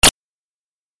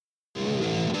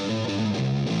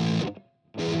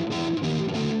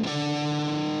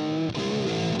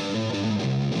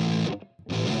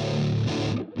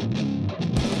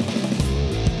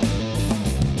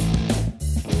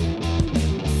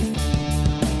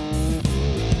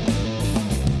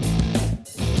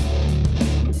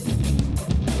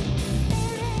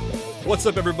What's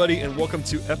up, everybody, and welcome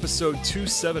to episode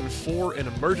 274, an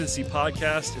emergency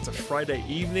podcast. It's a Friday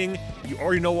evening. You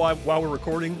already know why we're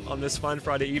recording on this fine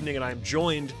Friday evening, and I'm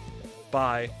joined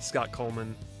by Scott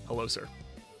Coleman. Hello, sir.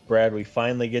 Brad, we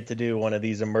finally get to do one of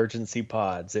these emergency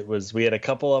pods. We had a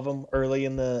couple of them early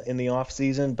in the off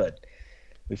season, but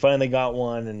we finally got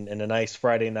one and a nice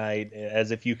Friday night,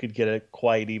 as if you could get a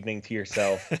quiet evening to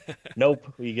yourself.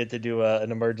 Nope, we get to do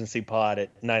an emergency pod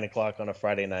at 9 o'clock on a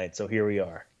Friday night. So here we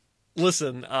are.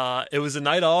 Listen, it was a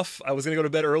night off. I was gonna go to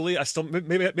bed early.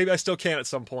 Maybe I still can at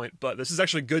some point, but this is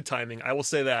actually good timing. I will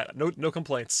say that. No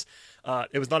complaints.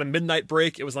 It was not a midnight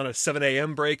break. It was not a 7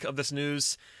 a.m. break of this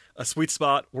news. A sweet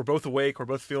spot. We're both awake. We're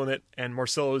both feeling it. And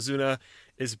Marcell Ozuna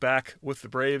is back with the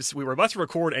Braves. We were about to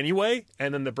record anyway,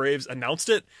 and then the Braves announced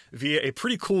it via a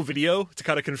pretty cool video to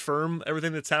kind of confirm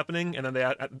everything that's happening. And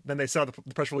then they saw the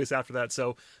press release after that.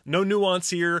 So no nuance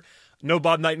here. No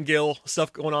Bob Nightingale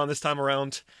stuff going on this time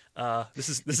around. This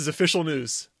is official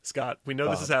news, Scott. We know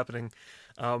this is happening.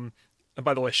 And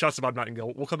by the way, shouts to Bob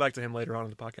Nightingale. We'll come back to him later on in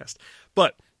the podcast.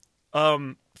 But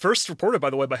first reported, by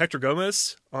the way, by Hector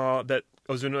Gomez that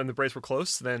Ozuna and the Braves were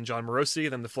close. Then John Morosi.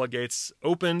 Then the floodgates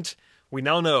opened. We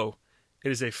now know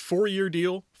it is a 4-year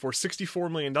deal for $64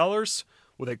 million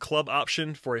with a club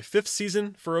option for a 5th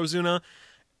season for Ozuna.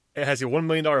 It has a $1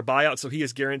 million buyout, so he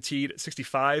is guaranteed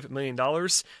 $65 million.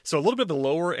 So a little bit of the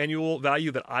lower annual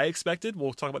value that I expected.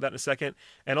 We'll talk about that in a second.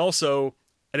 And also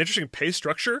an interesting pay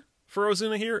structure for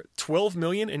Ozuna here. $12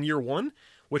 million in year 1,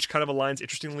 which kind of aligns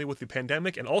interestingly with the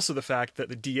pandemic, and also the fact that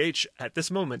the DH at this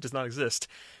moment does not exist.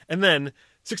 And then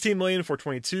 $16 million for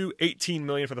 22, $18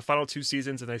 million for the final 2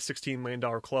 seasons, and a $16 million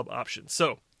club option.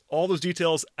 So all those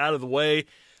details out of the way.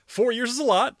 4 years is a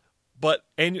lot, but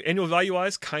annual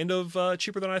value-wise, kind of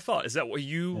cheaper than I thought. Is that what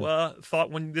you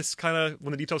thought when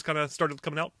the details kind of started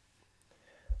coming out?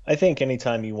 I think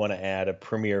anytime you want to add a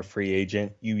premier free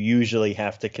agent, you usually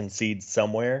have to concede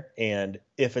somewhere. And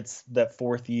if it's that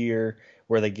 4th year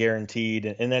where they guaranteed,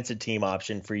 and that's a team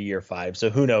option for year 5. So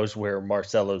who knows where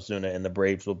Marcell Ozuna and the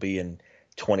Braves will be in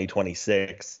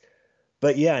 2026.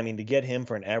 But yeah, I mean, to get him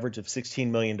for an average of $16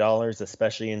 million,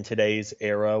 especially in today's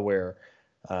era where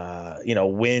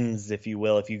wins, if you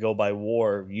will, if you go by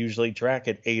WAR, usually track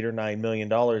at $8 or $9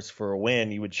 million for a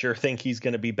win. You would sure think he's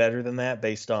going to be better than that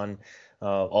based on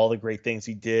all the great things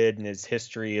he did and his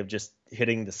history of just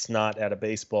hitting the snot out of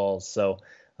baseballs. So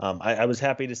I was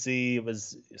happy to see it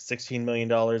was $16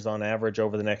 million on average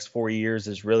over the next 4 years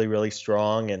is really, really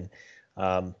strong. And,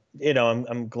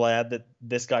 I'm glad that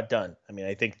this got done. I mean,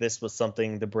 I think this was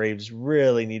something the Braves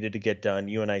really needed to get done.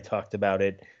 You and I talked about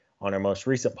it on our most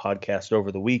recent podcast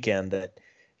over the weekend, that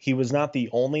he was not the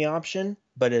only option,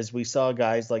 but as we saw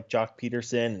guys like Jock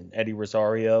Peterson and Eddie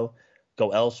Rosario go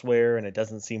elsewhere, and it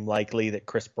doesn't seem likely that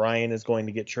Chris Bryant is going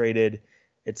to get traded,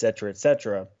 et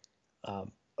cetera,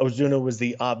 Ozuna was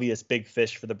the obvious big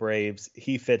fish for the Braves.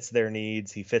 He fits their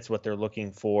needs. He fits what they're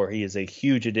looking for. He is a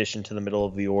huge addition to the middle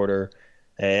of the order,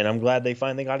 and I'm glad they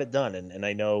finally got it done. And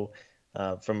I know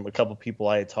from a couple people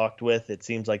I had talked with, it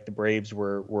seems like the Braves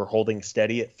were holding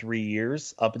steady at 3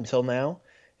 years up until now.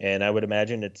 And I would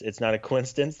imagine it's not a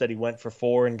coincidence that he went for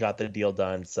 4 and got the deal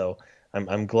done. So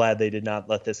I'm glad they did not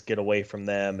let this get away from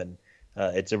them. And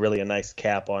it's a nice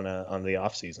cap on the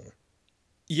offseason.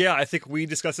 Yeah, I think we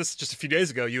discussed this just a few days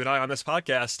ago, you and I, on this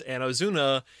podcast. And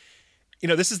Ozuna,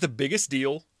 this is the biggest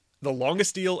deal, the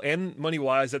longest deal, and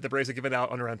money-wise that the Braves have given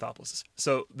out under Anthopoulos.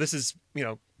 So this is,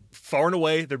 far and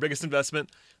away their biggest investment.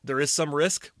 There is some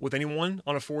risk with anyone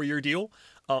on a 4-year deal.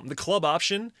 The club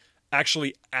option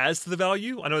actually adds to the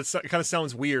value. I know it kind of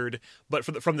sounds weird, but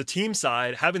from the team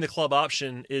side, having the club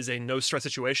option is a no-stress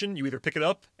situation. You either pick it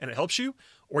up and it helps you,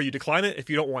 or you decline it if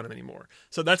you don't want it anymore.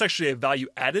 So that's actually a value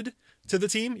added to the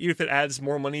team, even if it adds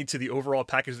more money to the overall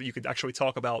package that you could actually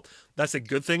talk about. That's a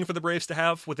good thing for the Braves to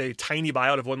have with a tiny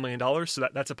buyout of $1 million. So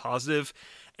that's a positive.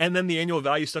 And then the annual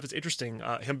value stuff is interesting.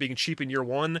 Him being cheap in year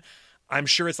 1. I'm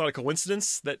sure it's not a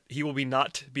coincidence that he will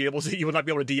not be able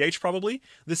to DH probably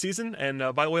this season. And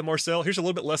by the way, Marcell, here's a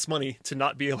little bit less money to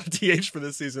not be able to DH for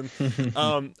this season.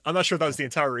 I'm not sure if that was the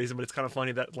entire reason, but it's kind of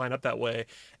funny that line up that way.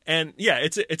 And yeah,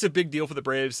 it's a big deal for the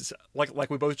Braves. It's like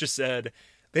we both just said,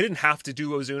 they didn't have to do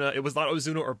Ozuna. It was not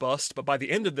Ozuna or bust. But by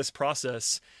the end of this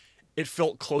process, it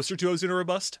felt closer to Ozuna or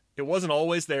bust. It wasn't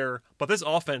always there, but this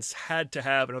offense had to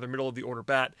have another middle of the order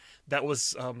bat. That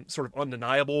was sort of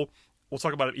undeniable. We'll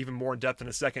talk about it even more in depth in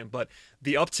a second, but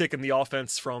the uptick in the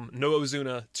offense from no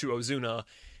Ozuna to Ozuna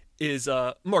is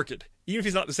marked. Even if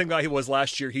he's not the same guy he was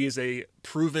last year, he is a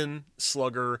proven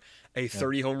slugger, a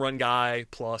 30 home run guy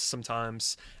plus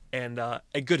sometimes, and a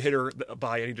good hitter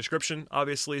by any description,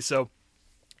 obviously. So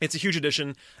It's a huge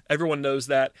addition. Everyone knows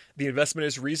that the investment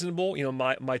is reasonable. You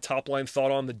know, my top line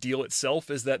thought on the deal itself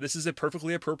is that this is a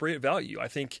perfectly appropriate value. I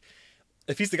think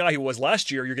if he's the guy he was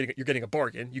last year, you're getting a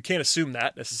bargain. You can't assume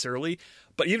that necessarily.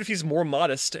 But even if he's more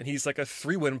modest and he's like a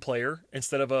 3-win player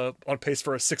instead of on pace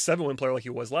for a 6-7-win player like he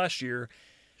was last year,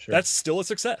 sure, that's still a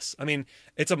success. I mean,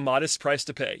 it's a modest price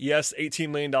to pay. Yes, $18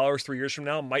 million 3 years from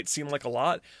now might seem like a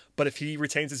lot, but if he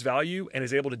retains his value and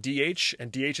is able to DH,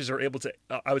 and DHs are able to,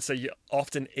 I would say,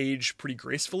 often age pretty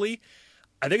gracefully,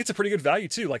 I think it's a pretty good value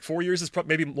too. Like 4 years is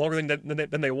maybe longer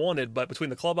than they wanted, but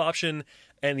between the club option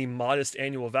and the modest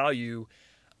annual value,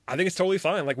 I think it's totally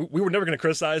fine. Like we were never going to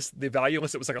criticize the value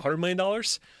unless it was like $100 million.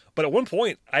 But at one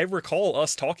point, I recall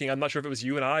us talking. I'm not sure if it was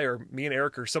you and I or me and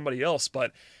Eric or somebody else,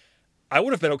 but I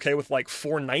would have been okay with like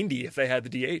 490 if they had the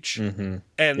DH. Mm-hmm.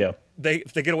 And yeah,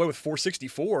 if they get away with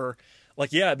 464.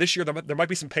 Like, yeah, this year there might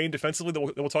be some pain defensively that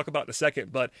we'll talk about in a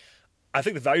second, but I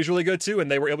think the value is really good too,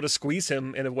 and they were able to squeeze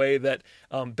him in a way that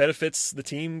benefits the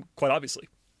team quite obviously.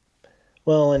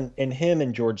 Well, and him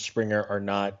and George Springer are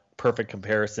not perfect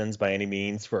comparisons by any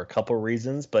means for a couple of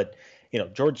reasons, but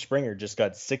George Springer just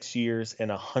got 6 years and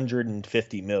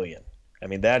 $150 million. I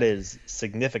mean, that is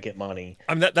significant money.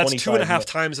 I mean, that's 2.5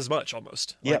 times as much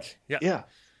almost. Yeah.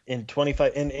 And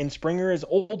 25, and Springer is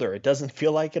older. It doesn't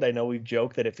feel like it. I know we've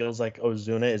joked that it feels like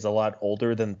Ozuna is a lot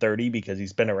older than 30 because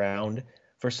he's been around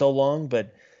for so long,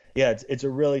 but yeah, it's a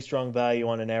really strong value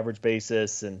on an average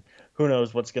basis, and who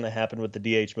knows what's going to happen with the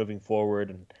DH moving forward.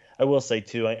 And I will say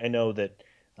too, I know that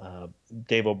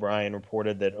Dave O'Brien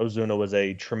reported that Ozuna was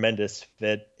a tremendous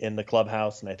fit in the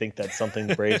clubhouse, and I think that's something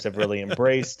the Braves have really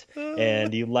embraced.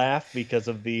 And you laugh because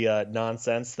of the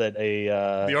nonsense that the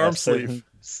arm sleeve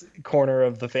corner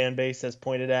of the fan base has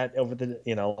pointed at over the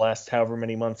last however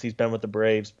many months he's been with the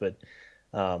Braves. But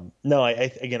no, I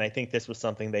think this was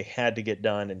something they had to get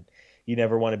done, and you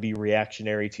never want to be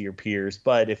reactionary to your peers.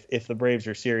 But if the Braves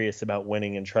are serious about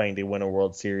winning and trying to win a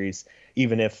World Series,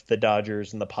 even if the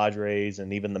Dodgers and the Padres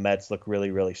and even the Mets look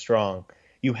really, really strong,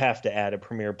 you have to add a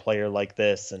premier player like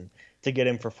this. And to get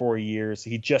him for 4 years,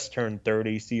 he just turned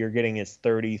 30, so you're getting his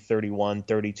 30, 31,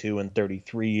 32, and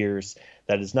 33 years.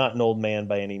 That is not an old man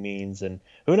by any means. And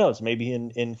who knows, maybe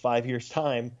in 5 years'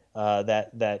 time,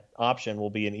 that option will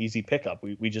be an easy pickup.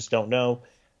 We just don't know.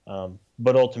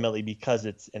 But ultimately, because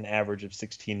it's an average of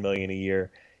 $16 million a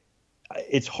year,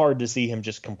 it's hard to see him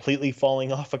just completely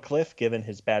falling off a cliff given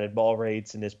his batted ball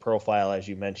rates and his profile, as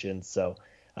you mentioned. So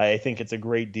I think it's a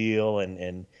great deal,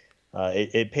 and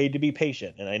it paid to be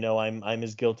patient. And I know I'm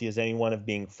as guilty as anyone of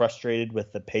being frustrated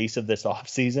with the pace of this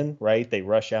offseason, right? They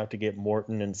rush out to get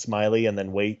Morton and Smiley and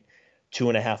then wait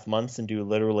 2.5 months and do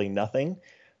literally nothing.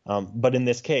 But in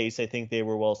this case, I think they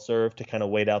were well served to kind of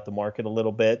wait out the market a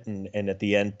little bit and at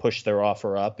the end push their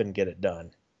offer up and get it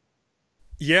done.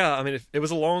 Yeah, I mean, it was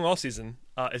a long offseason.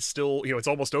 It's still, it's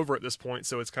almost over at this point,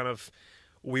 so it's kind of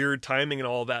weird timing and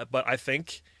all that. But I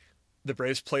think the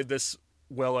Braves played this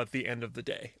well at the end of the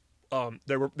day.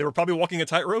 They were probably walking a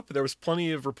tightrope. There was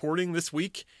plenty of reporting this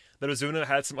week that Ozuna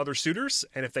had some other suitors,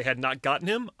 and if they had not gotten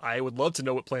him, I would love to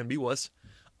know what Plan B was.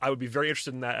 I would be very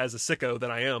interested in that as a sicko that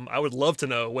I am. I would love to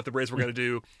know what the Braves were going to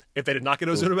do if they did not get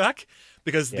Ozuna back,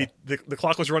 because the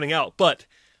clock was running out. But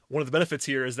one of the benefits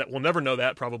here is that we'll never know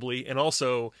that probably, and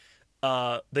also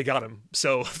they got him.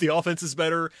 So the offense is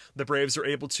better. The Braves are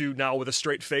able to now, with a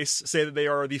straight face, say that they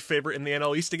are the favorite in the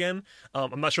NL East again.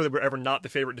 I'm not sure they were ever not the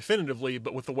favorite definitively,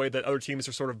 but with the way that other teams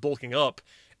are sort of bulking up,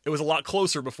 it was a lot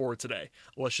closer before today,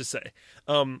 let's just say.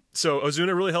 So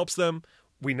Ozuna really helps them.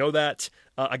 We know that.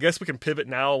 I guess we can pivot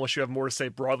now, unless you have more to say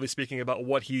broadly speaking about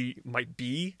what he might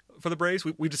be for the Braves.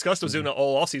 We discussed Ozuna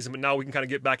all offseason, but now we can kind of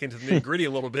get back into the nitty gritty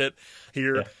a little bit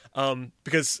here.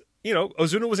 Because,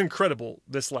 Ozuna was incredible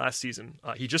this last season.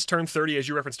 He just turned 30, as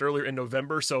you referenced earlier, in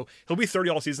November, so he'll be 30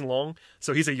 all season long.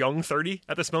 So he's a young 30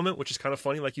 at this moment, which is kind of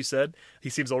funny, like you said. He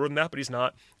seems older than that, but he's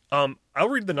not. I'll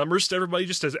read the numbers to everybody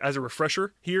just as a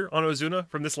refresher here on Ozuna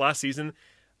from this last season.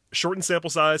 Shortened sample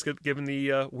size given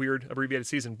the weird abbreviated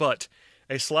season, but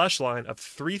a slash line of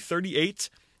 338,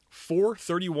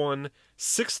 431,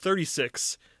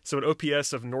 636, so an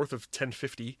OPS of north of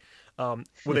 1050,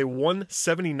 with a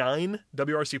 179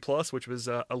 WRC plus, which was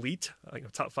elite,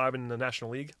 top 5 in the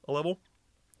National League level.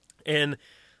 And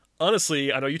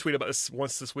honestly, I know you tweeted about this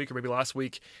once this week or maybe last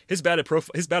week. His batted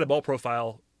ball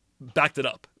profile backed it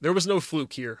up. There was no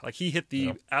fluke here. Like, he hit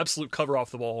the absolute cover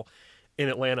off the ball in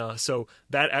Atlanta, so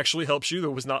that actually helps you. There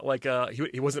was not like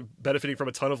he wasn't benefiting from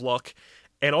a ton of luck,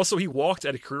 and also he walked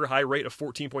at a career high rate of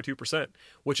 14.2%,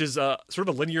 which is sort of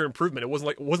a linear improvement. It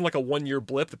wasn't like a 1 year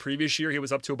blip. The previous year he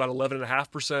was up to about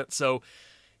 11.5%. So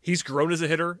he's grown as a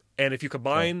hitter, and if you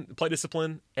combine play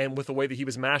discipline and with the way that he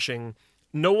was mashing,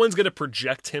 no one's going to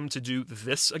project him to do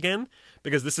this again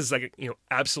because this is like,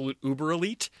 absolute uber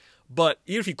elite. But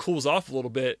even if he cools off a little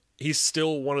bit, he's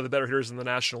still one of the better hitters in the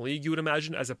National League, you would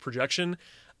imagine, as a projection.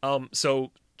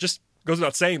 So just goes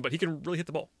without saying, but he can really hit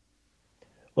the ball.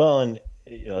 Well, and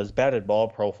his batted ball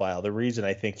profile, the reason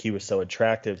I think he was so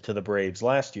attractive to the Braves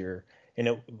last year,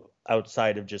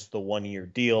 outside of just the 1-year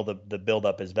deal, the build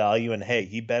up his value, and hey,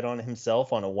 he bet on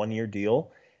himself on a 1-year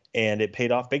deal, and it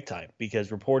paid off big time because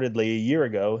reportedly a year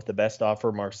ago, the best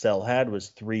offer Marcell had was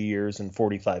 3 years and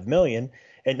 $45 million.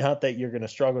 And not that you're going to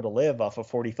struggle to live off of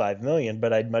 $45 million,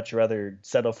 but I'd much rather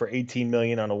settle for $18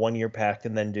 million on a 1-year pact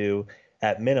and then do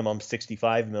at minimum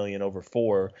 $65 million over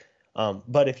 4.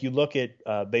 But if you look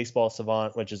at Baseball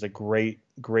Savant, which is a great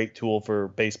tool for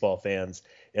baseball fans,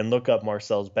 and look up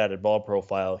Marcell's batted ball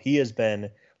profile, he has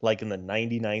been like in the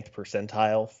 99th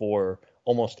percentile for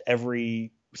almost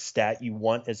every stat you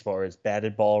want as far as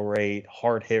batted ball rate,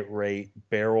 hard hit rate,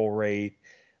 barrel rate,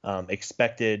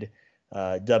 expected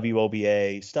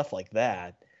WOBA, stuff like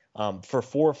that, for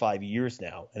 4 or 5 years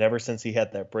now. And ever since he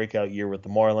had that breakout year with the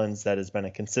Marlins, that has been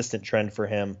a consistent trend for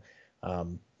him.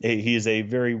 He is a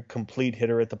very complete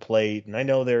hitter at the plate. And I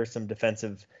know there are some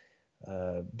defensive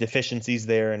deficiencies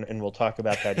there, and we'll talk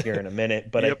about that here in a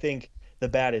minute. But yep. I think the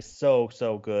bat is so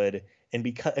good. And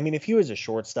because, if he was a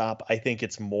shortstop, I think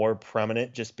it's more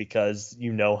prominent just because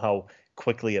how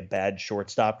quickly a bad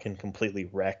shortstop can completely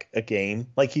wreck a game.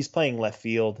 Like, he's playing left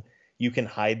field. You can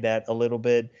hide that a little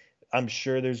bit. I'm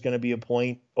sure there's going to be a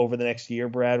point over the next year,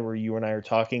 Brad, where you and I are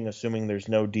talking, assuming there's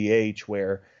no DH,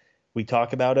 where we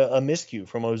talk about a miscue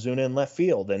from Ozuna in left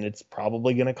field, and it's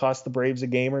probably going to cost the Braves a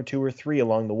game or 2 or 3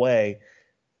 along the way.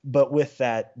 But with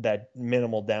that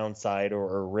minimal downside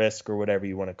or risk or whatever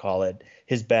you want to call it,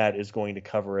 his bat is going to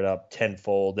cover it up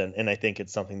tenfold, and I think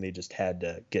it's something they just had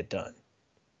to get done.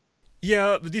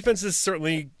 Yeah, the defense is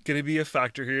certainly going to be a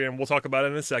factor here, and we'll talk about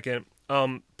it in a second.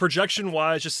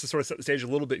 Projection-wise, just to sort of set the stage a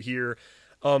little bit here,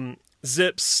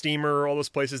 Zips, Steamer, all those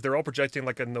places, they're all projecting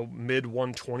like in the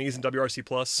mid-120s in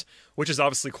WRC+, which is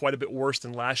obviously quite a bit worse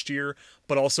than last year,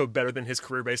 but also better than his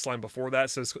career baseline before that,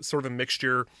 so it's sort of a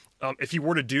mixture. If he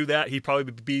were to do that, he'd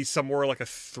probably be somewhere like a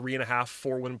 3.5,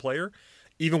 4-win player,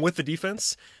 even with the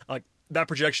defense. That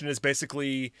projection is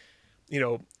basically,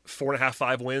 4.5,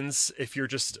 5 wins if you're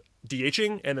just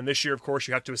DHing, and then this year, of course,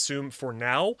 you have to assume for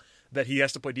now that he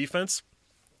has to play defense.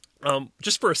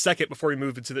 Just for a second before we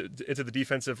move into the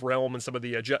defensive realm and some of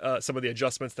the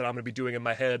adjustments that I'm going to be doing in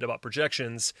my head about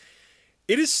projections,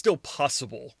 it is still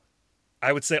possible,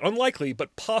 I would say unlikely,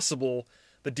 but possible,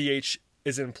 the DH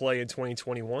is in play in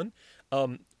 2021.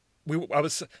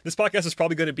 This podcast is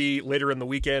probably going to be later in the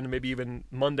weekend, maybe even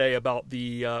Monday, about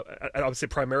I would say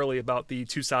primarily about the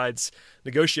two sides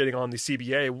negotiating on the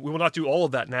CBA. We will not do all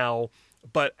of that now,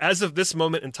 but as of this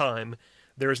moment in time,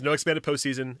 there is no expanded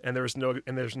postseason, and there's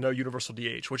no universal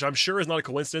DH, which I'm sure is not a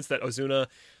coincidence that Ozuna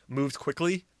moved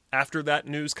quickly after that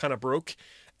news kind of broke,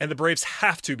 and the Braves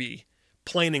have to be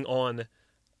planning on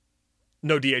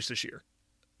no DH this year.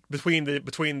 Between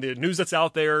the news that's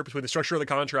out there, between the structure of the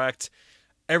contract,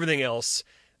 everything else,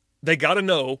 they got to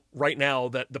know right now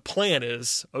that the plan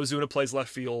is Ozuna plays left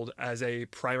field as a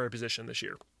primary position this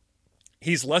year.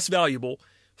 He's less valuable,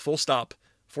 full stop,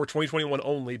 for 2021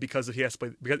 only because he has to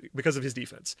play because of his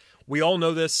defense. We all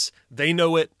know this. They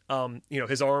know it.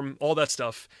 His arm, all that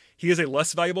stuff. He is a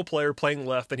less valuable player playing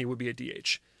left than he would be at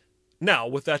DH. Now,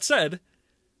 with that said,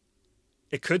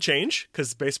 it could change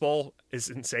because baseball is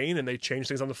insane and they change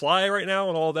things on the fly right now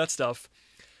and all that stuff.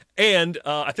 And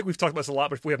I think we've talked about this a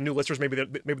lot, but if we have new listeners, maybe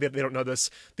they don't know this.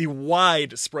 The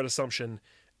widespread assumption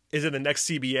is in the next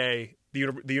CBA,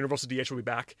 the universal DH will be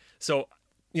back. So,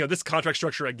 this contract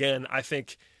structure, again, I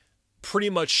think pretty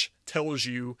much tells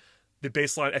you the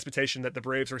baseline expectation that the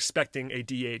Braves are expecting a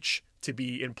DH to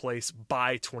be in place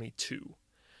by 22.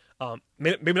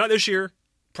 Maybe not this year,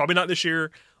 probably not this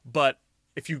year, but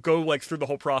if you go through the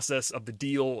whole process of the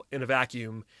deal in a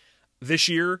vacuum, this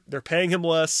year they're paying him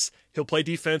less. He'll play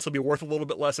defense. He'll be worth a little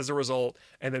bit less as a result.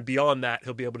 And then beyond that,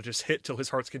 he'll be able to just hit till his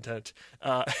heart's content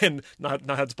and not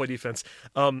have to play defense.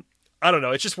 I don't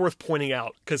know. It's just worth pointing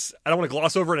out because I don't want to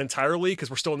gloss over it entirely because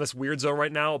we're still in this weird zone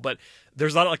right now. But there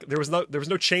was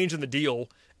no change in the deal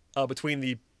between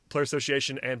the Player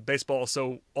Association and baseball.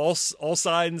 So all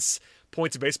sides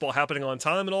point to baseball happening on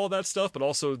time and all of that stuff, but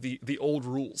also the old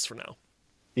rules for now.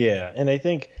 Yeah, and I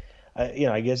think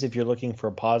I guess if you're looking for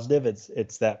a positive,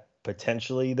 it's that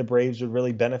potentially the Braves would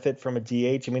really benefit from a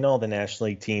DH. All the National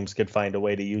League teams could find a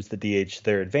way to use the DH to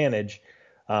their advantage.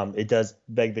 It does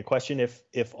beg the question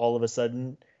if all of a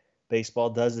sudden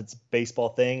baseball does its baseball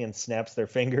thing and snaps their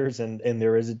fingers, and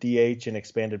there is a DH and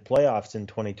expanded playoffs in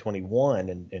 2021,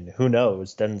 and who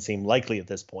knows? Doesn't seem likely at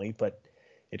this point, but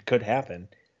it could happen.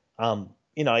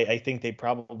 I think they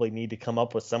probably need to come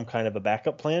up with some kind of a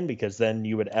backup plan, because then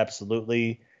you would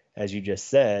absolutely, as you just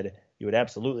said, you would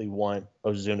absolutely want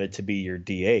Ozuna to be your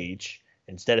DH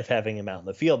instead of having him out in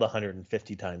the field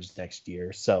 150 times next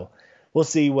year. So we'll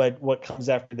see what comes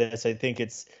after this. I think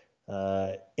it's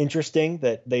interesting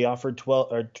that they offered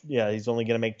 12, or he's only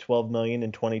going to make 12 million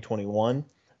in 2021.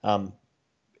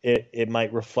 It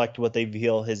might reflect what they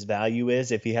feel his value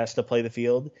is if he has to play the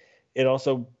field. It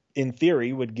also, in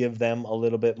theory, would give them a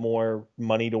little bit more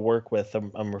money to work with.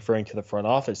 I'm referring to the front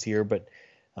office here, but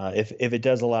if it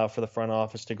does allow for the front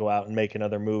office to go out and make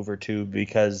another move or two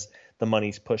because the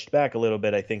money's pushed back a little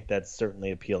bit, I think that's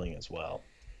certainly appealing as well.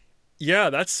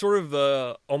 Yeah, that's sort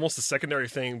of almost the secondary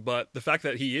thing, but the fact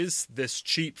that he is this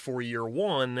cheap for year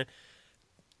one,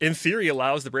 in theory,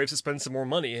 allows the Braves to spend some more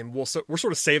money, and we're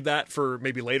sort of save that for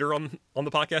maybe later on the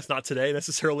podcast, not today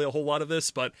necessarily a whole lot of this,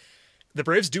 but the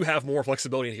Braves do have more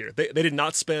flexibility here. They did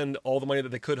not spend all the money that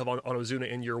they could have on Ozuna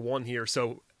in year one here,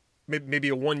 so maybe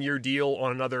a 1-year deal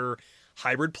on another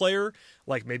hybrid player,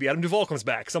 like maybe Adam Duvall comes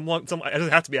back. It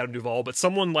doesn't have to be Adam Duvall, but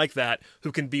someone like that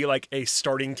who can be like a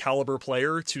starting caliber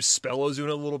player to spell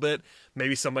Ozuna a little bit.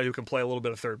 Maybe somebody who can play a little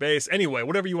bit of third base. Anyway,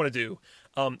 whatever you want to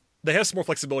do. They have some more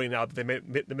flexibility now that they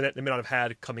may not have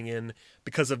had coming in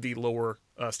because of the lower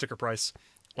sticker price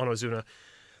on Ozuna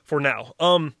for now.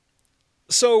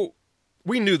 So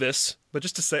we knew this, but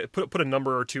just to say, put a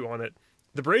number or two on it.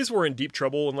 The Braves were in deep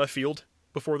trouble in left field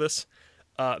before this.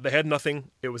 They had nothing.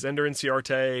 It was Ender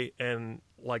Inciarte and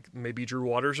like maybe Drew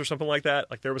Waters or something like that.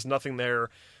 Like there was nothing there.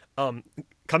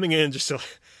 Coming in, just to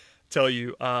tell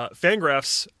you,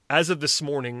 Fangraphs, as of this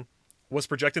morning, was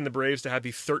projecting the Braves to have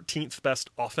the 13th best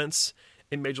offense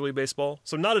in Major League Baseball.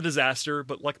 So not a disaster,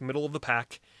 but like middle of the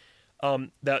pack.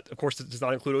 That, of course, does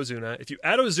not include Ozuna. If you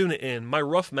add Ozuna in, my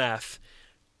rough math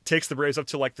takes the Braves up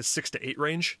to like the 6 to 8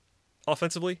 range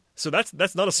offensively. So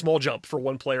that's not a small jump for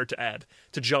one player to add,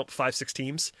 to jump 5-6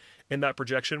 teams in that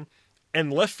projection.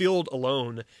 And left field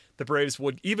alone, the Braves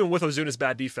would, even with Ozuna's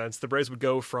bad defense, the Braves would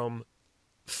go from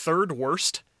third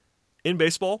worst in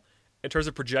baseball in terms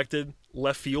of projected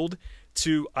left field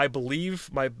to, I believe,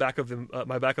 my back of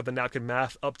the napkin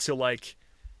math, up to like,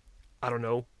 I don't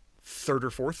know, third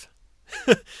or fourth.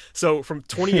 So from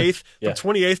 28th from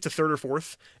 28th to third or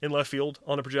fourth in left field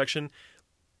on the projection.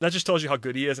 That just tells you how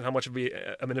good he is and how much of an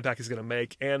impact he's going to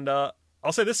make. And I'll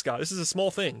say this, Scott, this is a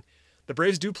small thing. The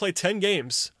Braves do play 10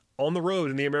 games on the road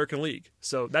in the American League.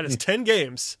 So that is 10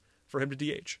 games for him to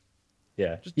DH.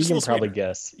 Yeah, you can probably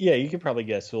guess. Yeah, you can probably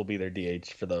guess who will be their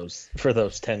DH for those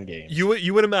 10 games.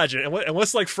 You would imagine.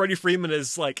 Unless like Freddie Freeman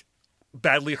is like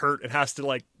badly hurt and has to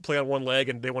like play on one leg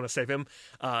and they want to save him,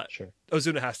 sure,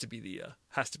 Ozuna has to be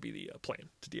the plan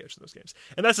to DH in those games.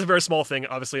 And that's a very small thing,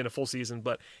 obviously, in a full season,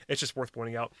 but it's just worth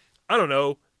pointing out. I don't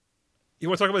know. You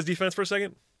want to talk about his defense for a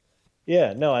second?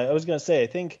 Yeah, no, I was going to say, I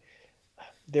think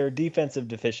there are defensive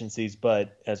deficiencies,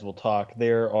 but as we'll talk,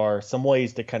 there are some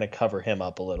ways to kind of cover him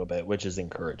up a little bit, which is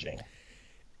encouraging.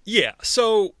 Yeah,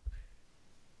 so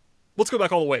let's go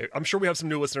back all the way. I'm sure we have some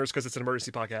new listeners because it's an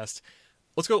emergency podcast.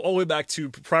 Let's go all the way back to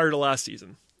prior to last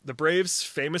season. The Braves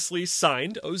famously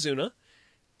signed Ozuna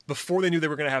before they knew they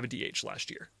were going to have a DH last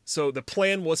year. So the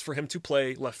plan was for him to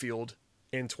play left field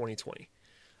in 2020.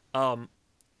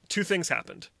 Two things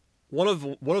happened. One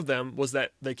of them was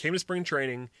that they came to spring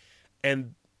training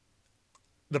and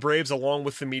the Braves, along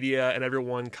with the media and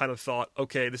everyone, kind of thought,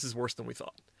 okay, this is worse than we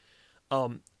thought.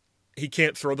 He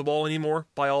can't throw the ball anymore,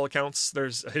 by all accounts.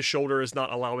 His shoulder is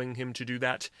not allowing him to do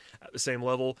that at the same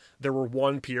level. There were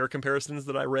Juan Pierre comparisons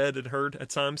that I read and heard at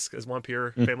times, because Juan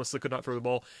Pierre famously could not throw the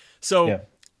ball. So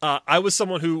I was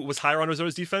someone who was higher on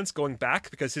Ozona's defense going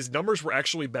back, because his numbers were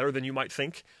actually better than you might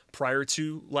think prior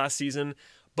to last season.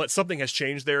 But something has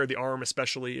changed there. The arm,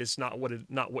 especially, is not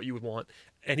what you would want.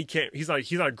 And he's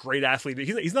not a great athlete.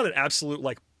 He's not an absolute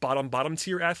like bottom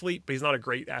tier athlete, but he's not a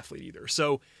great athlete either.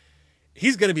 So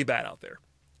he's going to be bad out there.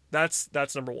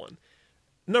 That's number one.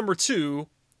 Number two,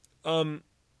 they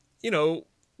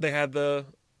had the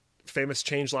famous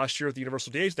change last year with the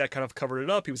universal DH that kind of covered it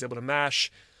up. He was able to mash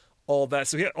all that.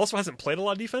 So he also hasn't played a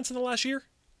lot of defense in the last year.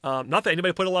 Not that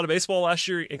anybody played a lot of baseball last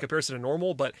year in comparison to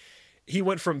normal, but he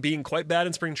went from being quite bad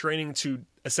in spring training to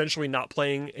essentially not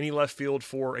playing any left field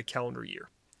for a calendar year.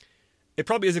 It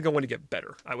probably isn't going to get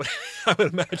better, I would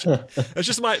imagine. That's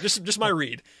just my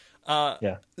read.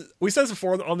 We said this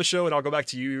before on the show, and I'll go back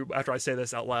to you after I say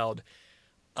this out loud.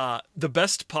 The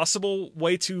best possible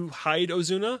way to hide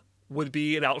Ozuna would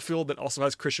be an outfield that also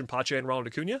has Christian Pache and Ronald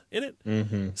Acuna in it.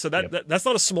 Mm-hmm. So that's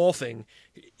not a small thing.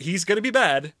 He's going to be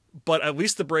bad, but at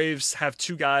least the Braves have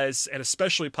two guys, and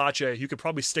especially Pache, who could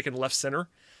probably stick in left center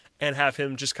and have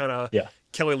him just kind of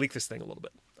Kelly leak this thing a little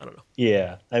bit. I don't know.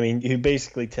 Yeah. I mean, you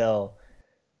basically tell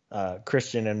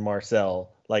Christian and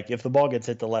Marcel, like, if the ball gets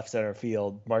hit to left center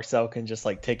field, Marcel can just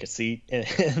like take a seat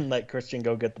and let Christian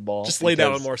go get the ball. Just lay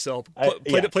down on Marcel.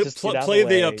 Play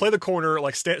the corner,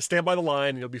 like stand by the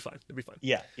line, and you'll be fine. It'll be fine.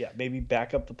 Yeah. Maybe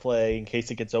back up the play in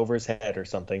case it gets over his head or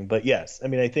something. But yes, I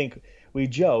mean, I think we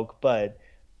joke, but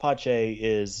Pache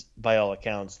is, by all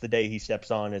accounts, the day he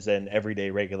steps on as an everyday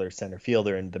regular center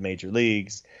fielder in the major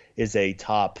leagues, is a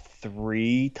top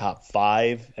 3, top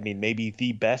 5. I mean, maybe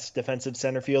the best defensive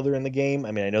center fielder in the game.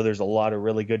 I mean, I know there's a lot of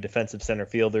really good defensive center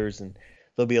fielders, and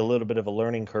there'll be a little bit of a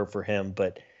learning curve for him,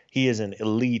 but he is an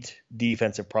elite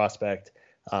defensive prospect.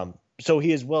 So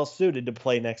he is well suited to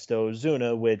play next to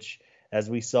Ozuna, which, as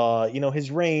we saw,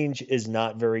 his range is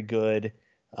not very good.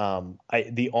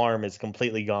 The arm is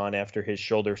completely gone after his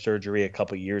shoulder surgery a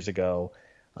couple years ago.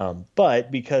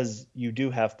 But because you do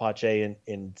have Pache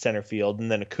in center field,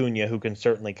 and then Acuna, who can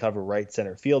certainly cover right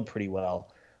center field pretty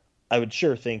well, I would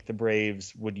sure think the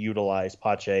Braves would utilize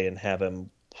Pache and have him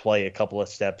play a couple of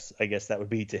steps. I guess that would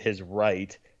be to his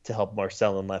right to help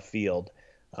Marcel in left field.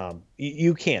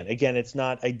 You can. Again, it's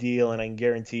not ideal, and I can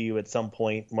guarantee you at some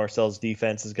point Marcel's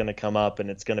defense is going to come up, and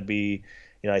it's going to be,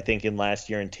 I think in last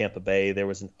year in Tampa Bay, there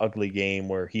was an ugly game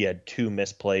where he had 2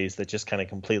 misplays that just kind of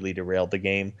completely derailed the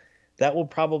game. That will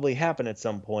probably happen at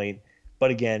some point.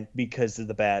 But again, because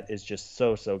the bat is just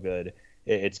so good,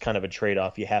 it's kind of a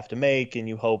trade-off you have to make, and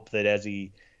you hope that as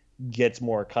he gets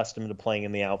more accustomed to playing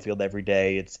in the outfield every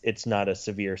day, it's not a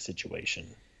severe situation.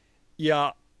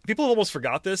 Yeah, people almost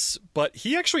forgot this, but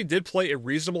he actually did play a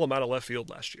reasonable amount of left field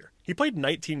last year. He played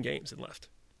 19 games in left.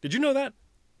 Did you know that?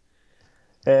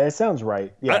 It sounds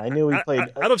right. Yeah, I knew he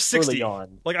played out of 60. Early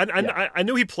on. Like I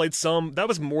knew he played some. That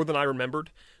was more than I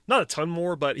remembered. Not a ton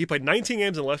more, but he played 19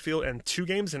 games in left field and 2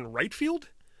 games in right field,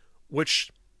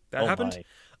 which happened.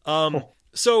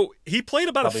 So he played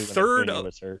about Probably a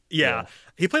third. Yeah,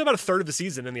 he played about a third of the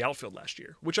season in the outfield last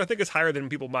year, which I think is higher than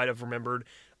people might have remembered.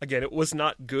 Again, it was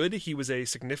not good. He was a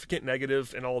significant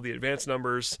negative in all the advanced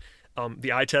numbers.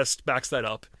 The eye test backs that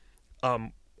up.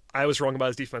 I was wrong about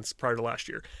his defense prior to last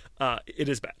year. It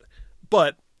is bad.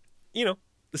 But,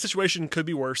 the situation could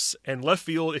be worse. And left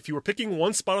field, if you were picking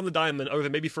one spot on the diamond other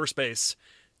than maybe first base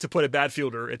to put a bad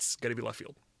fielder, it's going to be left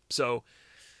field. So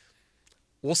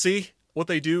we'll see what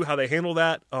they do, how they handle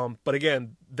that. But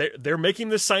again, they're making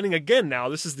this signing again now.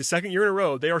 This is the second year in a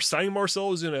row. They are signing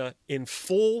Marcell Ozuna in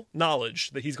full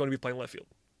knowledge that he's going to be playing left field.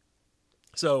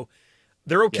 So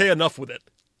they're okay enough with it.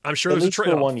 I'm sure there's a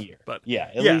trade-off. For 1 year. But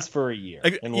at least for a year.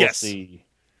 And we'll see.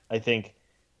 I think,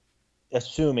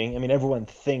 assuming, everyone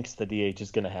thinks the DH is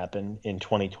going to happen in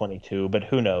 2022, but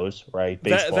who knows, right?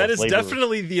 That is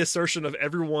definitely the assertion of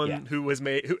everyone who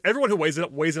weighs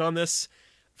in on this,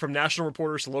 from national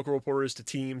reporters to local reporters to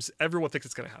teams. Everyone thinks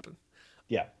it's going to happen.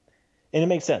 Yeah. And it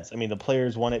makes sense. The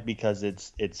players want it because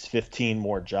it's 15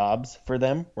 more jobs for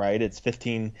them, right? It's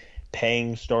 15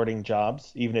 paying starting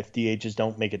jobs, even if DHs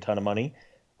don't make a ton of money.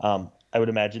 I would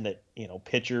imagine that,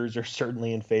 pitchers are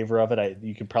certainly in favor of it.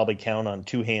 You could probably count on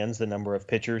 2 hands the number of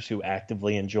pitchers who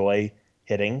actively enjoy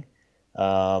hitting.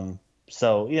 Again,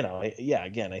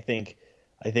 I think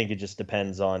it just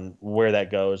depends on where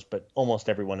that goes, but almost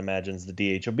everyone imagines the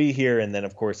DH will be here. And then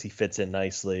of course he fits in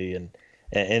nicely. And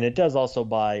it does also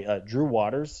buy Drew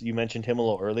Waters. You mentioned him a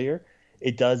little earlier.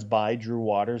 It does buy Drew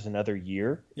Waters another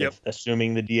year. Yep.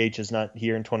 Assuming the DH is not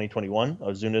here in 2021,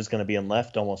 Ozuna is going to be in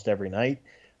left almost every night.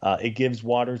 It gives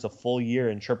Waters a full year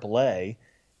in AAA,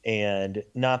 and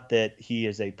not that he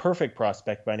is a perfect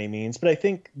prospect by any means, but I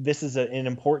think this is an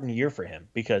important year for him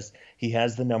because he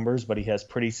has the numbers, but he has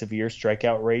pretty severe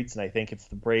strikeout rates, and I think if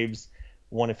the Braves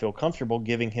want to feel comfortable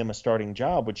giving him a starting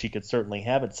job, which he could certainly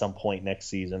have at some point next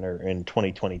season or in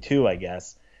 2022, I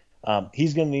guess,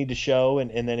 he's going to need to show,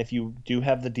 and then if you do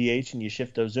have the DH and you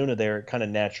shift Ozuna there, it kind of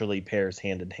naturally pairs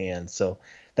hand in hand. So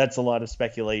that's a lot of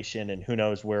speculation, and who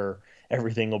knows where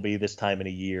everything will be this time in a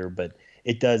year, but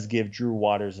it does give Drew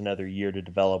Waters another year to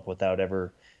develop without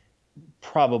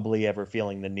probably ever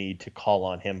feeling the need to call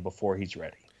on him before he's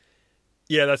ready.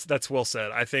 Yeah, that's well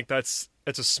said. I think it's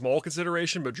a small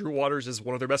consideration, but Drew Waters is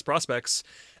one of their best prospects,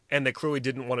 and they clearly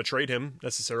didn't want to trade him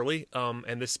necessarily.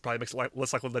 And this probably makes it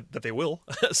less likely that they will.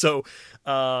 So,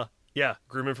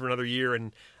 groom him for another year.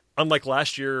 And unlike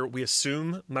last year, we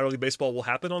assume minor league baseball will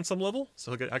happen on some level,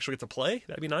 so he'll actually get to play.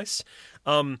 That'd be nice.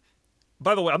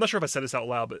 By the way, I'm not sure if I said this out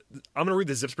loud, but I'm going to read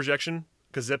the Zips projection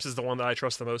because Zips is the one that I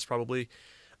trust the most probably.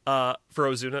 For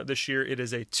Ozuna this year, it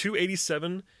is a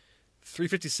 287,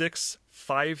 356,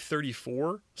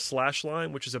 534 slash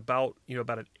line, which is about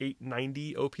an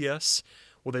 890 OPS,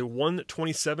 with a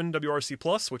 127 WRC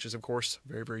plus, which is of course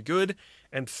very, very good,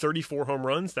 and 34 home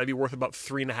runs. That'd be worth about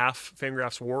 3.5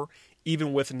 Fangraphs WAR,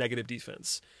 even with negative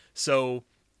defense. So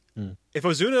if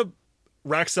Ozuna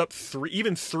racks up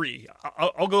three,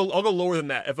 I'll go lower than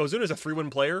that. If Ozuna is a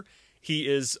 3-win player, he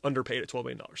is underpaid at $12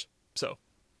 million. So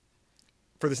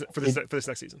for this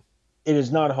next season. It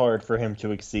is not hard for him to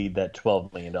exceed that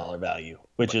 $12 million value,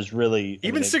 which is really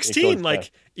even 16,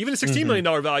 even a $16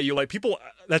 million value. Like, people,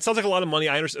 that sounds like a lot of money.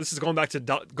 I understand this is going back to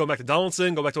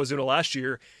Donaldson, going back to Ozuna last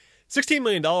year. $16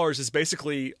 million is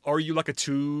basically, are you like a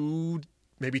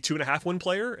 2.5 win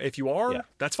player? If you are,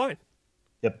 that's fine.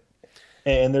 Yep.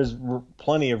 And there's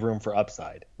plenty of room for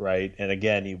upside, right? And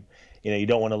again, you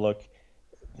don't want to look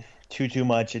too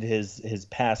much at his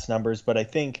past numbers, but I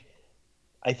think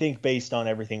based on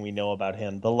everything we know about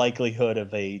him, the likelihood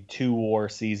of a 2 WAR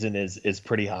season is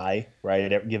pretty high,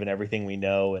 right? Given everything we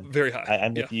know, and very high.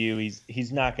 I'm with you.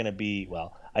 He's not going to be,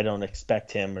 well, I don't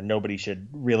expect him, or nobody should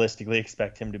realistically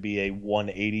expect him to be a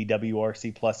 180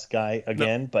 WRC plus guy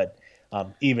again. No. But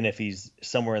even if he's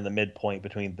somewhere in the midpoint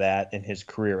between that and his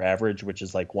career average, which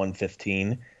is like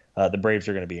 115, the Braves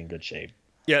are going to be in good shape.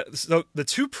 Yeah. So the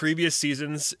 2 previous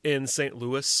seasons in St.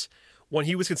 Louis, when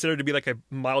he was considered to be like a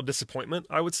mild disappointment,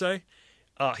 I would say,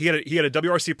 he had a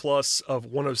WRC plus of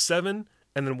 107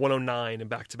 and then 109 in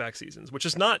back-to-back seasons, which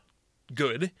is not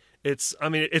good. It's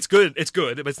good,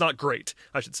 but it's not great,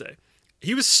 I should say.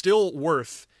 He was still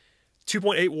worth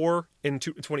 2.8 WAR in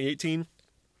 2018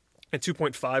 and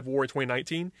 2.5 WAR in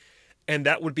 2019, and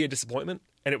that would be a disappointment,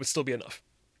 and it would still be enough.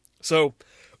 So,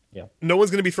 no one's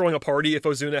going to be throwing a party if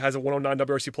Ozuna has a 109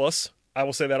 WRC plus. I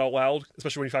will say that out loud,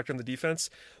 especially when you factor in the defense.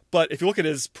 But if you look at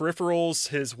his peripherals,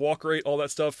 his walk rate, all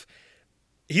that stuff,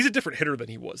 he's a different hitter than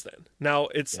he was then. Now,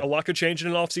 a lot could change in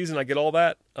an offseason. I get all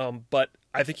that. But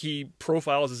I think he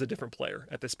profiles as a different player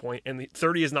at this point. And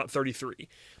 30 is not 33.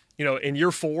 In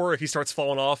year 4, if he starts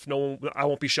falling off, I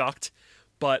won't be shocked.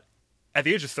 But at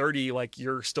the age of 30, like,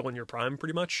 you're still in your prime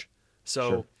pretty much. So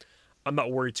sure. I'm not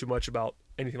worried too much about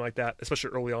anything like that,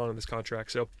 especially early on in this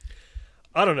contract. So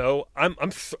I don't know.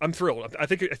 I'm thrilled. I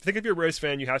think if you're a Braves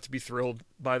fan, you have to be thrilled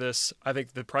by this. I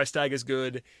think the price tag is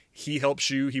good. He helps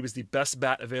you. He was the best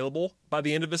bat available by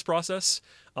the end of this process.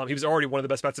 He was already one of the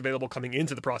best bats available coming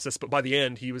into the process, but by the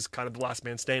end, he was kind of the last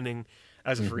man standing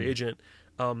as a free agent.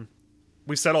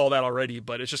 We've said all that already,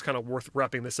 but it's just kind of worth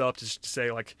wrapping this up to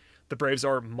say, like, the Braves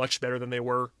are much better than they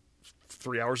were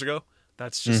 3 hours ago.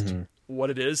 That's just what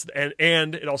it is,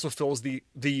 and it also fills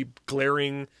the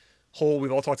glaring hole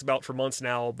we've all talked about for months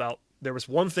now, about there was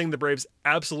one thing the Braves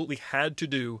absolutely had to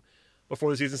do before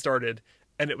the season started,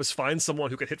 and it was find someone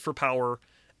who could hit for power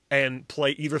and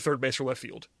play either third base or left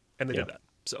field, and they did that.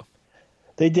 So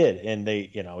they did, and they,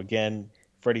 again,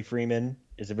 Freddie Freeman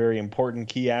is a very important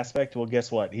key aspect. Well, guess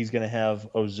what? He's going to have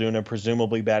Ozuna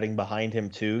presumably batting behind him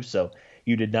too, so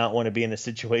you did not want to be in a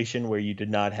situation where you did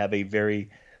not have a very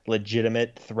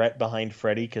legitimate threat behind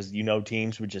Freddie, because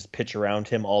teams would just pitch around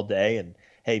him all day, and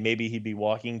hey, maybe he'd be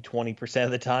walking 20%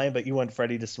 of the time, but you want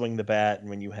Freddie to swing the bat. And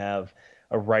when you have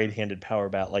a right-handed power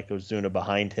bat like Ozuna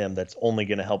behind him, that's only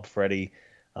going to help Freddie.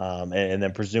 And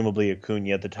then presumably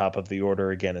Acuna at the top of the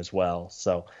order again as well.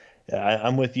 So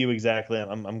I'm with you exactly.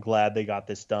 I'm glad they got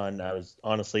this done. I was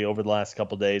honestly, over the last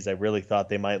couple of days, I really thought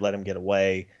they might let him get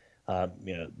away.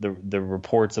 The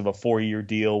reports of a 4-year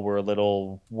deal were a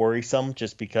little worrisome,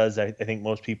 just because I think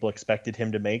most people expected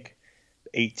him to make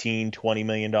 $18-20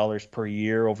 million per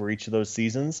year over each of those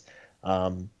seasons.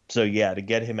 So to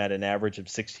get him at an average of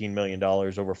 $16 million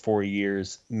over 4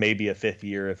 years, maybe a 5th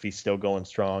year if he's still going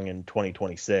strong in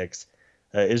 2026,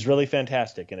 is really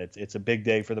fantastic. And it's a big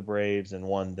day for the Braves, and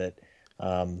one that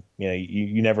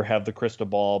you never have the crystal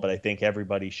ball, but I think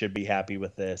everybody should be happy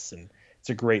with this, and it's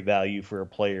a great value for a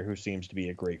player who seems to be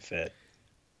a great fit.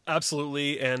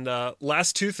 Absolutely. And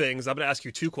last 2 things, I'm going to ask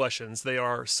you 2 questions. They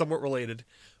are somewhat related,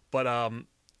 but I'll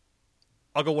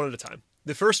go one at a time.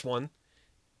 The first one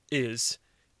is,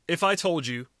 if I told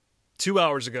you 2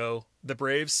 hours ago the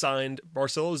Braves signed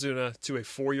Marcell Ozuna to a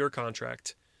 4-year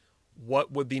contract,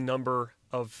 what would the number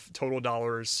of total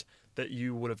dollars that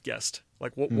you would have guessed?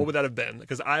 Like, what would that have been?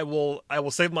 Because I will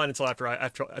save mine until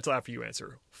after you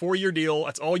answer. 4-year deal.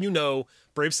 That's all you know.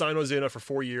 Braves signed Ozuna for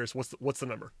 4 years. What's the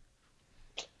number?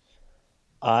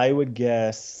 I would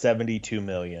guess $72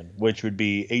 million, which would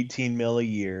be $18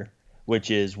 million a year,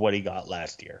 which is what he got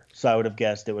last year. So I would have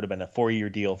guessed it would have been a 4-year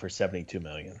deal for $72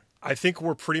 million. I think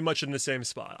we're pretty much in the same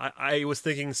spot. I was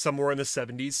thinking somewhere in the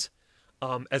 70s.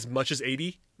 as much as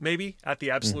 80, maybe at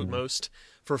the absolute most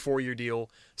for a 4-year deal.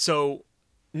 So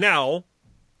now,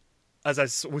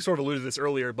 we sort of alluded to this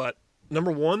earlier, but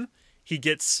number one, he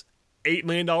gets $8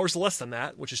 million less than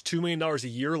that, which is $2 million a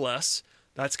year less.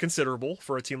 That's considerable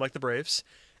for a team like the Braves.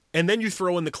 And then you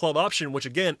throw in the club option, which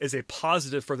again is a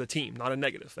positive for the team, not a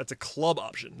negative. That's a club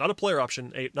option, not a player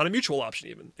option, not a mutual option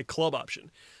even, a club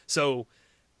option. So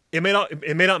it may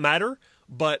not matter,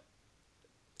 but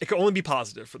it can only be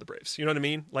positive for the Braves. You know what I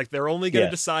mean? Like they're only going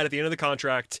to decide at the end of the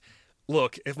contract,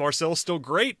 look, if Marcel's still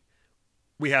great,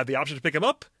 we have the option to pick him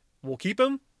up. We'll keep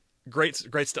him. Great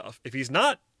stuff. If he's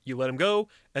not, you let him go.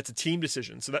 That's a team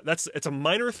decision. So it's a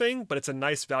minor thing, but it's a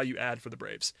nice value add for the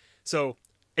Braves. So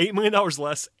 $8 million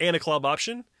less and a club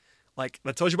option, like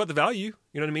that tells you about the value.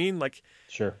 You know what I mean? Like,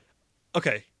 sure.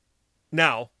 Okay.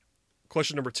 Now,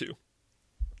 question number 2.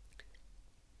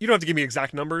 You don't have to give me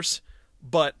exact numbers,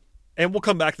 and we'll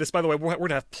come back to this. By the way, we're going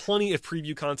to have plenty of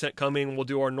preview content coming. We'll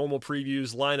do our normal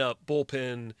previews, lineup,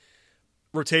 bullpen,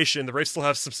 rotation. The Braves still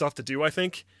have some stuff to do, I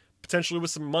think, potentially with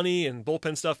some money and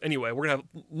bullpen stuff. Anyway, we're going to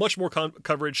have much more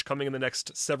coverage coming in the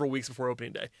next several weeks before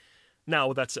opening day. Now,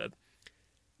 with that said,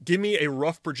 give me a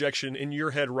rough projection in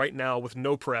your head right now with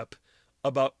no prep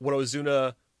about what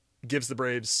Ozuna gives the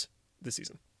Braves this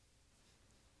season.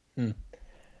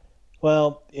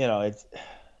 Well,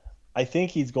 I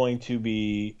think he's going to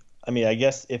be, I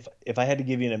guess if I had to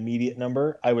give you an immediate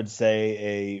number, I would say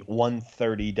a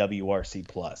 130 WRC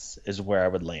plus is where I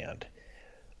would land.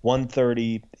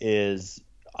 130 is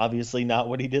obviously not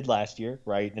what he did last year,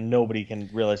 right? And nobody can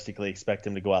realistically expect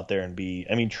him to go out there and be,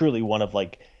 truly one of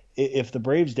if the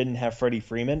Braves didn't have Freddie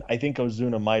Freeman, I think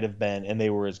Ozuna might have been, and they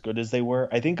were as good as they were,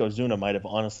 I think Ozuna might have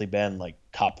honestly been like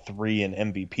top 3 in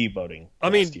MVP voting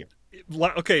last year.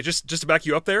 Okay, just to back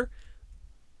you up there,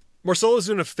 Marcell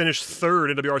Ozuna finished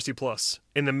 3rd in WRC Plus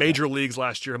in the major leagues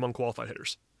last year among qualified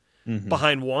hitters,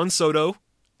 behind Juan Soto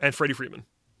and Freddie Freeman.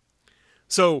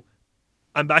 So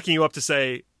I'm backing you up to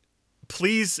say,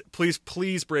 please, please,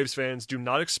 please, Braves fans, do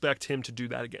not expect him to do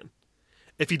that again.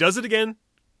 If he does it again,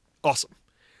 awesome.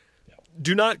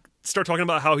 Do not start talking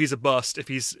about how he's a bust if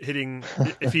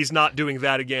he's not doing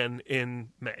that again in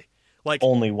May. Like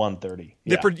only 130.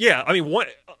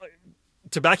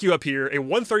 To back you up here, a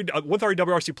 130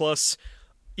 WRC plus,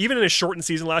 even in a shortened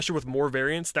season last year with more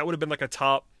variance, that would have been like a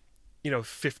top,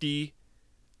 50,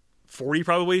 40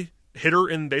 probably hitter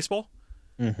in baseball.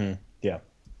 Mm-hmm. Yeah.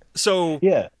 So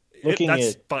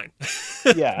that's fine.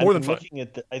 Yeah, more than fine.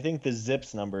 I think the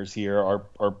ZiPS numbers here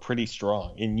are pretty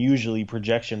strong, and usually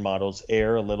projection models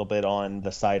err a little bit on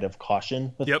the side of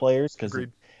caution with players.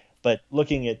 But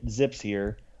looking at ZiPS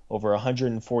here, over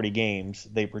 140 games,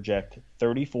 they project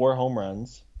 34 home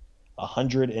runs,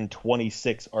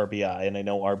 126 RBI, and I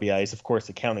know RBI is of course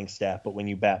a counting stat, but when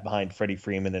you bat behind Freddie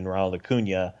Freeman and Ronald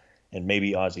Acuna and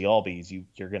maybe Ozzie Albies,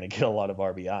 you're going to get a lot of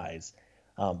RBIs.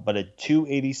 But a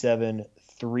 287,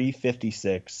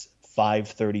 356,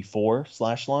 534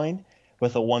 slash line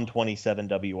with a 127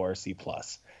 WRC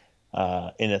plus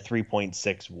in a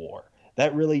 3.6 WAR.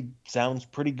 That really sounds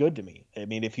pretty good to me.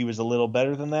 If he was a little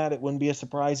better than that, it wouldn't be a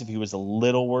surprise. If he was a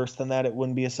little worse than that, it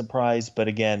wouldn't be a surprise. But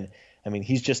again,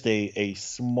 he's just a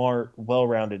smart,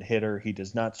 well-rounded hitter. He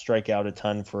does not strike out a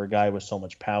ton for a guy with so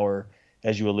much power.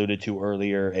 As you alluded to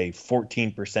earlier, a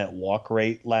 14% walk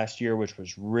rate last year, which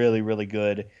was really, really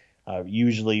good.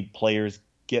 Usually players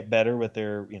get better with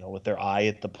their eye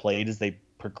at the plate as they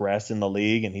progress in the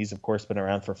league. And he's, of course, been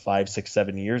around for 5, 6,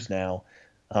 7 years now.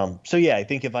 I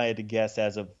think if I had to guess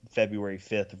as of February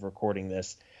 5th of recording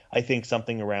this, I think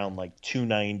something around like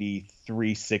 290,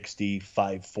 360,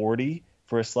 540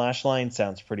 for a slash line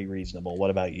sounds pretty reasonable.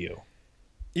 What about you?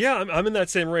 Yeah, I'm in that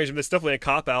same range. It's definitely a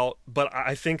cop-out, but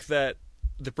I think that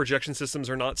the projection systems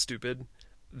are not stupid.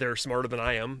 They're smarter than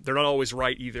I am. They're not always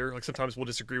right either. Like sometimes we'll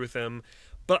disagree with them.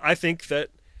 But I think that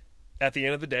at the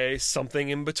end of the day, something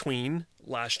in between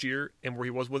last year and where he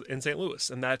was in St. Louis.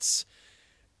 And that's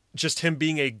just him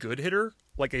being a good hitter,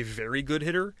 like a very good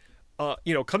hitter.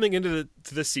 Coming into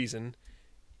this season,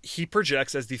 he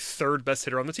projects as the 3rd best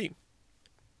hitter on the team.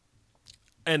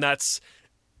 And that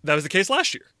was the case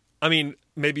last year.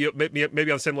 Maybe on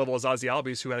the same level as Ozzie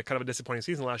Albies, who had a kind of a disappointing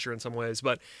season last year in some ways,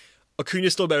 but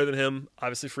Acuna's still better than him.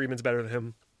 Obviously, Freeman's better than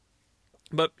him.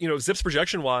 But, ZiPS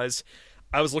projection-wise,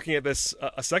 I was looking at this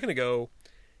a second ago.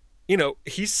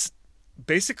 He's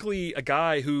basically a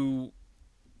guy who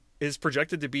is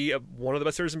projected to be one of the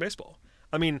best hitters in baseball.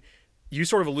 You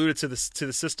sort of alluded to the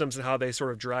systems and how they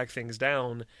sort of drag things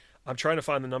down. I'm trying to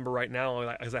find the number right now,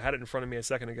 as I had it in front of me a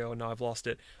second ago, and now I've lost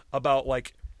it, about,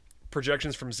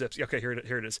 projections from ZiPS. Okay, here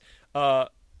it is.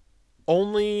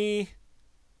 Only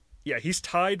Yeah, he's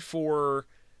tied for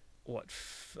what,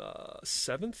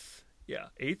 seventh? Yeah,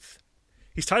 eighth.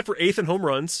 He's tied for eighth in home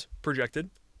runs projected,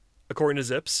 according to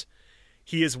Zips.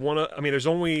 He is one of. I mean,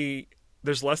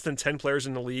 there's less than 10 players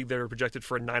in the league that are projected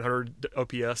for a 900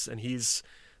 OPS, and he's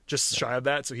just shy of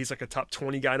that. So he's like a top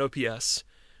 20 guy in OPS.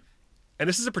 And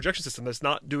this is a projection system that's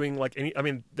not doing like any. I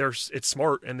mean, it's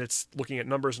smart and it's looking at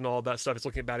numbers and all that stuff. It's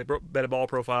looking at batted ball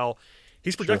profile.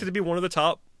 He's projected to be one of the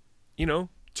top,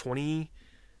 20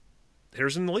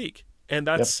 hitters in the league. And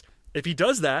that's if he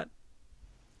does that,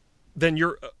 then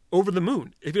you're over the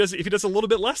moon. If he does a little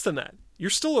bit less than that, you're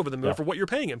still over the moon for what you're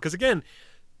paying him. Because again,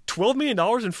 $12 million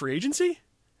in free agency,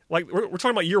 like we're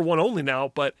talking about year one only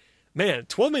now, but man,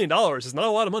 $12 million is not a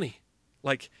lot of money.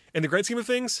 Like in the grand scheme of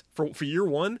things, for year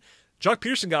one, Jock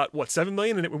Peterson got what, $7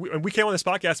 million, and we came on this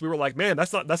podcast. We were like, man,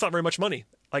 that's not very much money.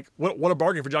 Like what a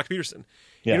bargain for Jock Peterson.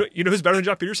 Yeah. You know who's better than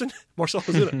Jock Peterson? Marcell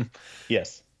Ozuna.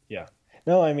 Yes. Yeah.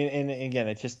 No, I mean, and again,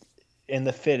 it just, and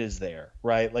the fit is there,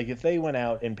 right? Like if they went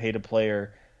out and paid a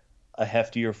player a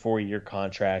heftier 4-year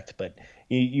contract, but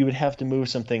you would have to move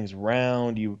some things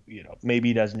around. Maybe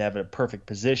he doesn't have a perfect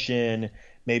position.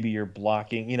 Maybe you're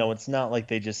blocking. It's not like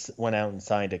they just went out and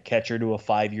signed a catcher to a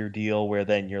 5-year deal where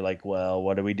then you're like, well,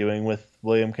 what are we doing with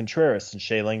William Contreras and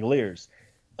Shea Langoliers?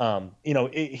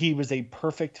 He was a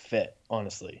perfect fit,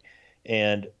 honestly.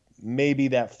 And maybe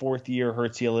that 4th year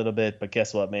hurts you a little bit, but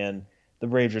guess what, man? The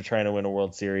Braves are trying to win a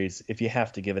World Series. If you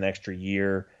have to give an extra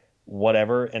year,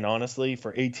 whatever. And honestly,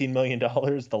 for $18 million,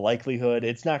 the likelihood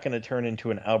it's not going to turn into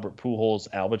an Albert Pujols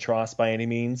albatross by any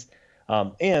means.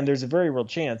 And there's a very real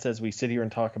chance, as we sit here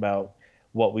and talk about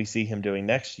what we see him doing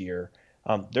next year,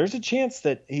 there's a chance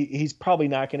that he's probably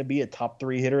not going to be a top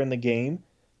 3 hitter in the game.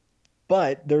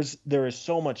 But there is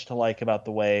so much to like about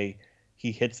the way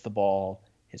he hits the ball,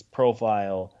 his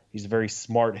profile. He's a very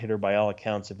smart hitter by all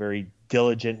accounts, a very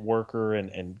diligent worker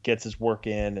and gets his work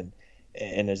in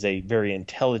and is a very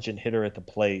intelligent hitter at the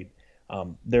plate.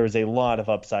 There is a lot of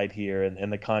upside here,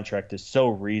 and the contract is so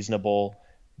reasonable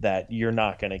that you're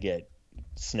not going to get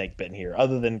snake bitten here.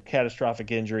 Other than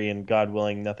catastrophic injury and God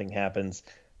willing nothing happens,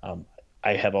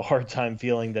 I have a hard time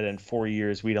feeling that in 4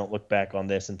 years we don't look back on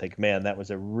this and think, man, that was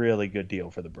a really good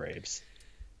deal for the Braves.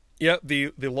 Yeah,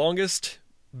 the longest,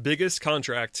 biggest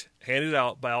contract handed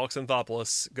out by Alex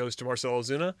Anthopoulos goes to Marcell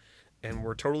Ozuna, and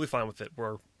we're totally fine with it.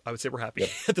 I would say we're happy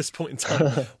at this point in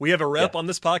time. We have a rep on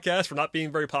this podcast for not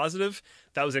being very positive.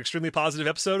 That was an extremely positive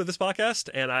episode of this podcast,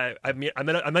 and I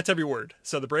meant every word.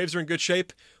 So the Braves are in good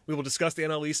shape. We will discuss the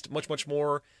NL East much, much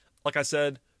more. Like I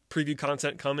said, preview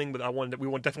content coming, but definitely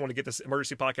want to get this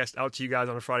emergency podcast out to you guys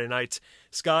on a Friday night.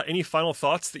 Scott, any final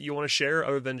thoughts that you want to share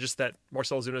other than just that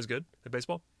Marcell Ozuna is good at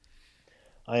baseball?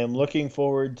 I am looking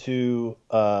forward to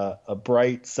a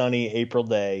bright, sunny April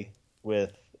day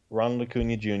with Ronald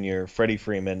Acuna Jr., Freddie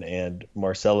Freeman, and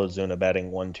Marcell Ozuna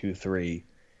batting 1, 2, 3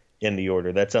 in the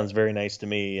order. That sounds very nice to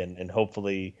me, and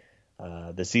hopefully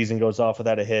the season goes off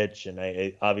without a hitch.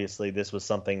 And obviously this was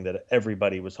something that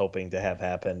everybody was hoping to have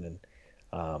happen.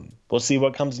 And we'll see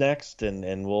what comes next.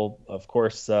 And we'll, of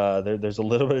course, there's a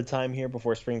little bit of time here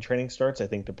before spring training starts. I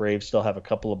think the Braves still have a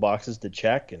couple of boxes to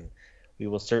check, and we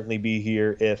will certainly be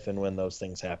here if and when those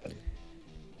things happen.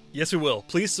 Yes, we will.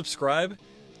 Please subscribe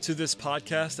to this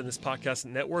podcast and this podcast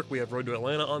network. We have Road to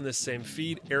Atlanta on this same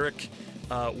feed. Eric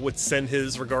would send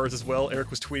his regards as well.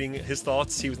 Eric was tweeting his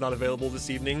thoughts. He was not available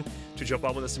this evening to jump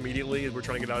on with us immediately. We're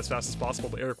trying to get out as fast as possible,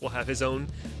 but Eric will have his own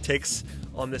takes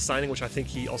on this signing, which I think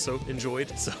he also enjoyed.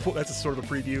 So that's a sort of a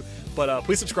preview. But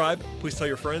please subscribe. Please tell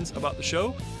your friends about the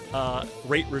show.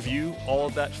 Rate, review, all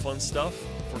of that fun stuff.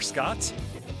 For Scott,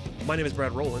 my name is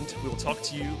Brad Rowland. We will talk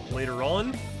to you later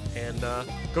on. And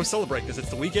go celebrate because it's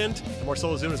the weekend and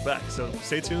Marcell Ozuna is back. So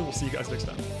stay tuned. We'll see you guys next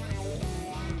time.